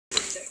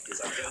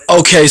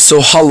Okay,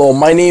 so hello,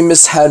 my name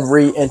is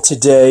Henry, and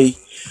today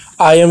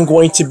I am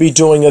going to be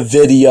doing a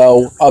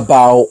video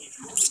about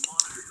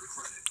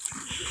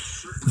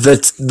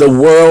the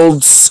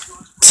world's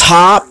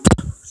top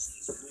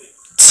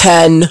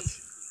 10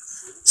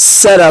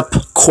 setup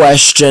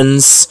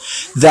questions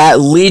that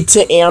lead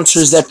to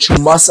answers that you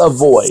must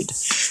avoid.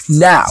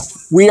 Now,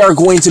 we are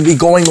going to be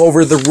going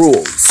over the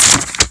rules.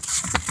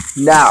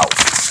 Now,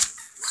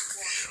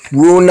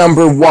 rule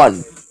number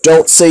 1,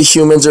 don't say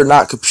humans are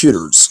not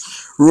computers.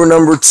 Rule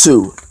number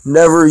 2,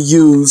 never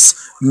use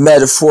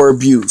metaphor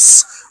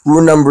abuse.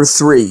 Rule number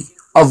 3,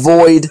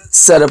 avoid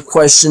setup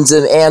questions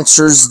and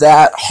answers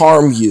that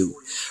harm you.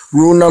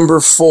 Rule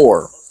number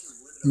 4,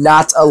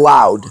 not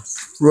allowed.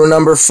 Rule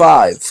number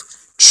 5,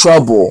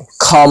 trouble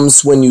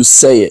comes when you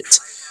say it.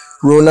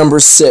 Rule number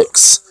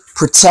 6,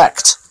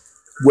 protect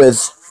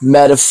with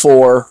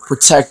metaphor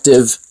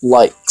protective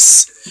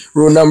likes.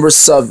 Rule number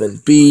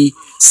 7, be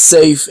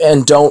safe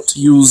and don't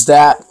use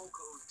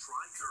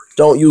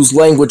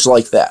language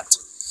like that.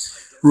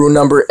 Rule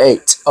number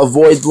 8,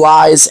 avoid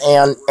lies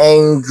and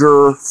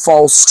anger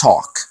false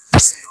talk.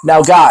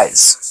 Now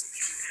guys,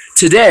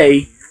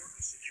 today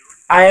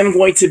I am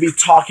going to be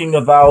talking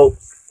about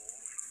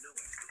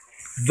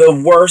the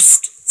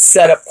worst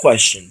setup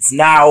questions.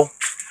 Now,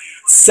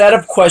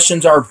 setup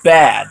questions are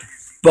bad,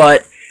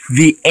 but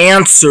the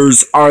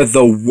answers are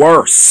the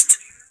worst.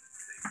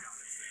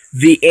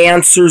 The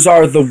answers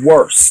are the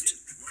worst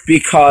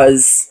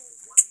because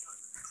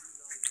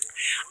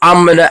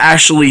I'm going to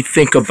actually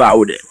think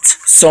about it.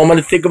 So I'm going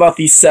to think about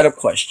these setup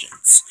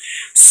questions.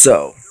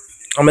 So,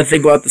 I'm going to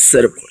think about the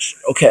setup question.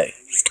 Okay.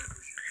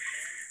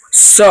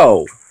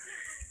 So,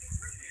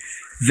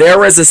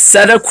 there is a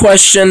setup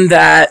question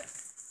that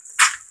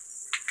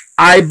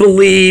I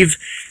believe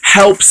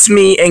helps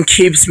me and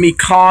keeps me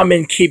calm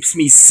and keeps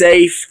me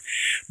safe,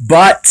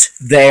 but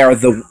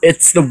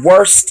it's the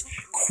worst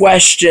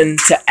question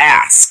to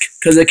ask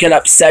because it can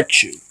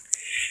upset you.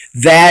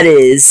 That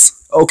is,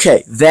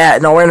 okay, now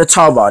we're going to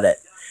talk about it.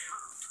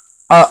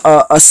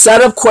 A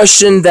setup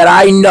question that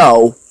I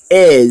know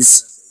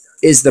is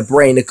the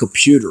brain a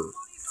computer?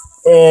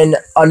 And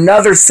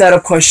another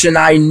setup question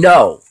I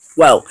know,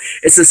 well,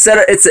 it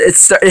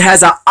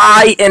has an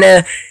I and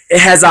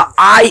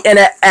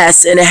a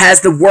S, and it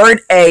has the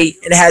word A,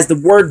 and it has the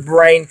word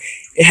brain,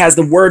 it has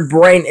the word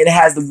brain, and it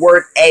has the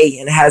word A,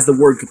 and it has the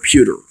word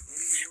computer.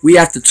 We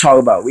have to talk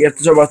about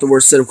the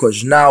word setup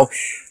question. Now,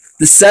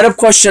 the setup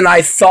question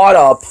I thought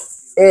up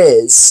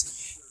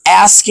is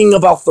asking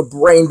about the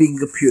brain being a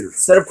computer.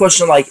 Setup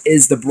question like,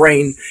 is the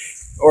brain,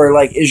 or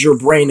like, is your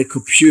brain a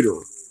computer?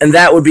 And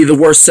that would be the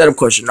worst setup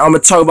question. Now I'm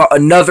going to talk about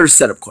another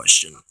setup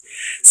question.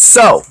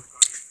 So,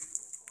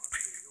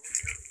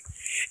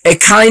 it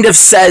kind of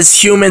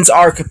says humans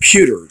are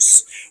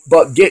computers,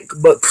 but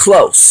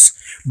close.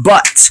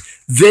 But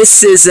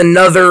this is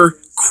another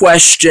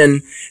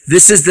question.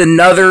 This is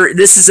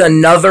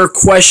another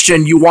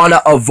question you want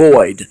to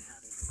avoid.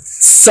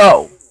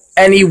 So,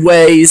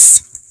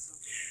 anyways,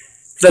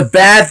 the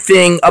bad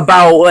thing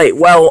about it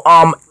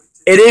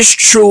is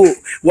true.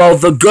 Well,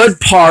 the good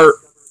part,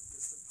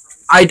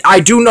 I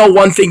do know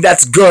one thing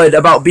that's good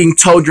about being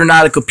told you're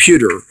not a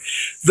computer.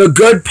 The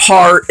good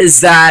part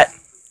is that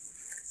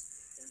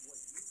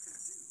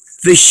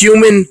the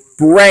human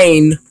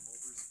brain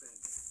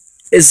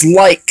is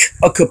like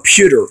a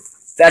computer.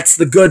 That's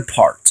the good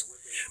part.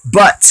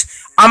 But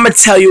I'm going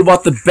to tell you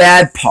about the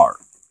bad part.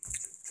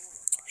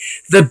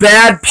 The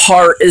bad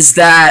part is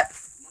that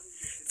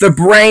the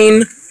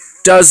brain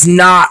is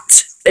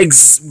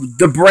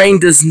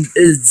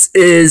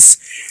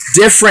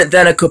different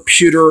than a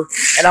computer,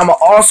 and I'm going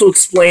to also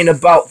explain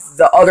about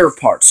the other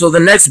part. So the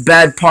next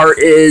bad part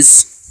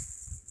is,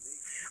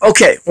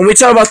 okay, when we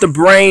talk about the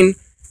brain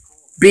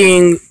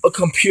being a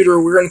computer,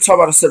 we're going to talk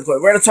about a setup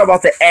question. We're going to talk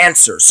about the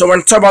answer. So we're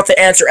going to talk about the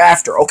answer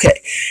after.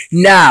 Okay,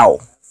 now,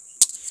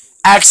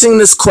 asking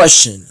this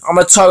question, I'm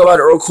going to talk about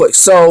it real quick.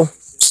 So,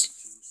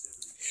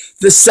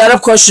 the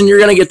setup question you're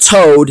going to get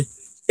told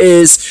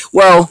is,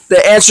 well,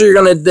 the answer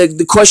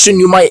the question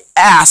you might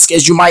ask,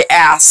 is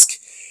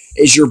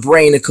your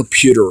brain a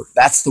computer?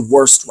 That's the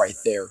worst right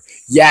there.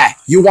 Yeah,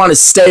 you want to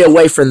stay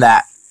away from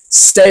that.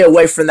 Stay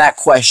away from that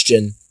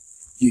question.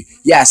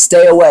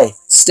 Stay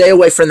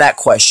away from that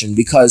question,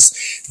 because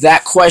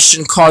that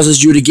question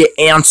causes you to get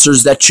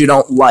answers that you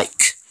don't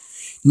like.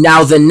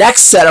 Now, the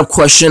next setup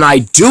question I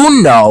do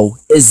know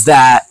is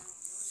that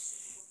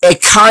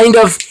it kind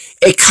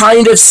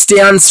of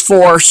stands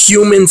for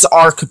humans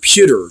are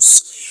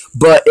computers,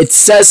 but it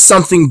says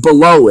something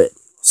below it,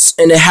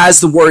 and it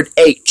has the word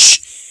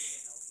H.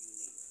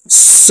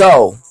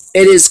 So,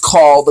 it is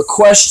called, the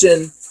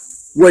question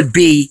would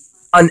be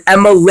an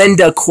Emma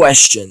Linda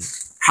question,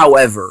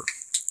 however,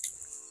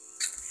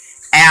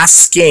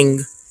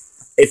 asking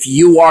if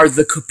you are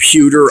the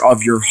computer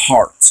of your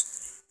heart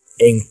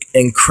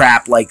and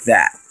crap like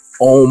that.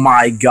 Oh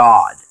my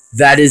god,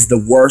 that is the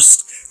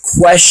worst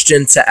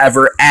question to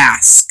ever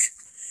ask.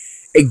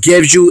 It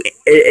gives you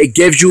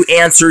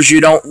answers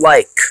you don't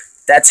like.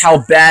 That's how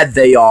bad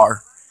they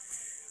are.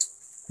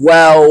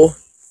 Well,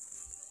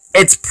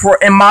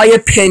 in my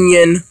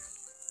opinion,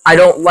 I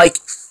don't like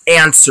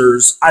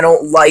answers. I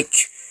don't like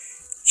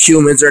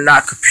humans are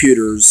not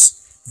computers.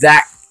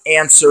 That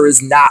answer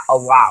is not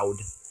allowed.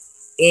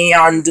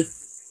 And,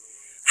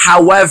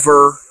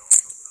 however,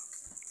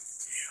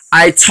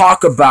 I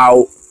talk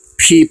about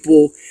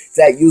people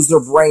that use their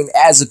brain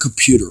as a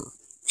computer.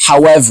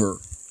 However,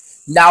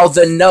 now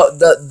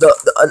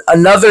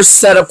another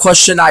set of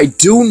question I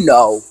do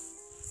know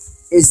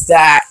is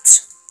that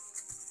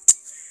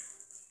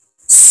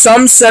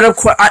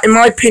in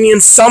my opinion,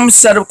 some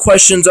set of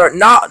questions are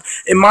not.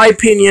 In my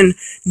opinion,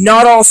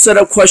 not all set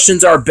of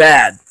questions are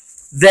bad.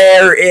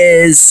 There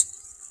is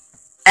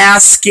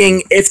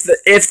asking if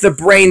the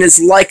brain is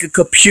like a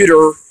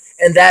computer,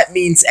 and that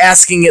means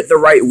asking it the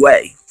right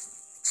way.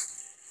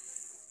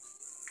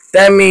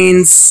 That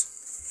means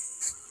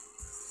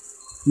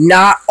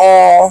not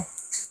all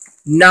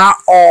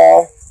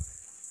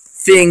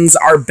things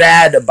are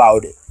bad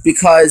about it,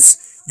 because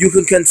you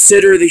can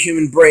consider the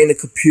human brain a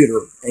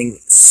computer and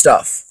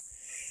stuff.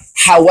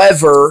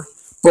 However,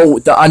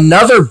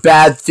 another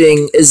bad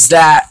thing is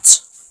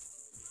that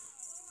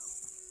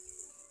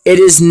it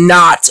is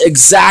not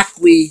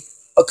exactly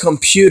a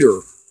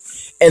computer,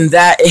 and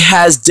that it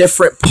has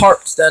different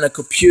parts than a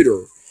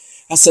computer.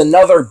 That's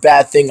another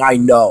bad thing I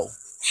know.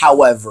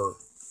 However,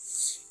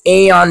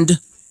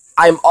 and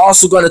I'm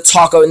also going to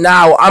talk about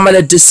now. I'm going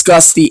to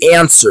discuss the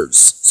answers.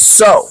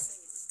 So,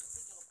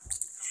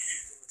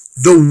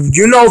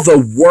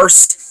 the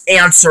worst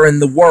answer in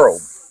the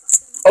world.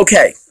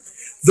 Okay,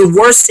 the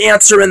worst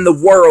answer in the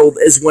world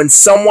is when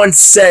someone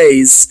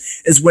says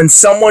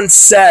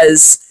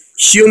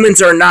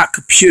humans are not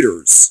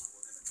computers.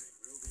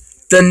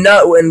 And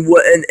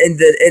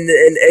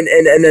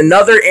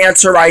another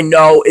answer I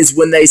know is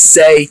when they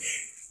say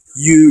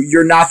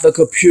you're not the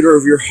computer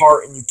of your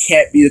heart and you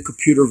can't be the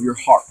computer of your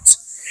heart.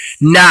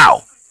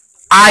 Now,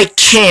 I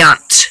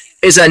can't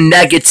is a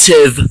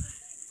negative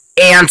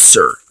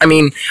answer.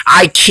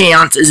 I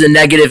can't is a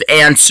negative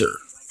answer.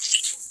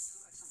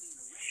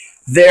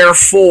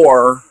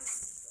 Therefore,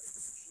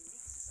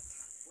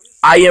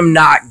 I am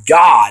not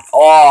God.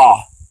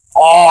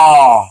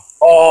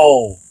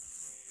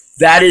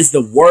 That is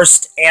the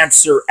worst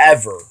answer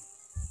ever.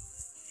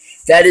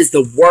 That is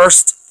the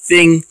worst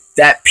thing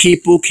that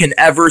people can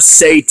ever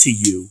say to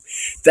you.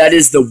 That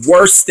is the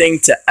worst thing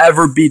to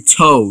ever be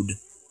told.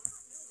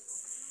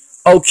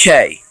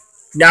 Okay,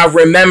 now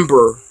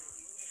remember,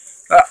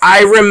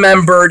 I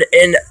remembered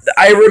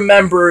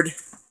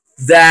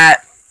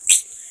that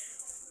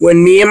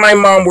when me and my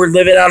mom were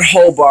living on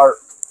Hobart,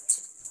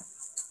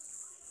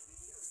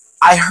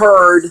 I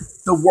heard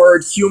the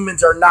word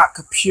humans are not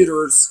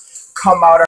computers come out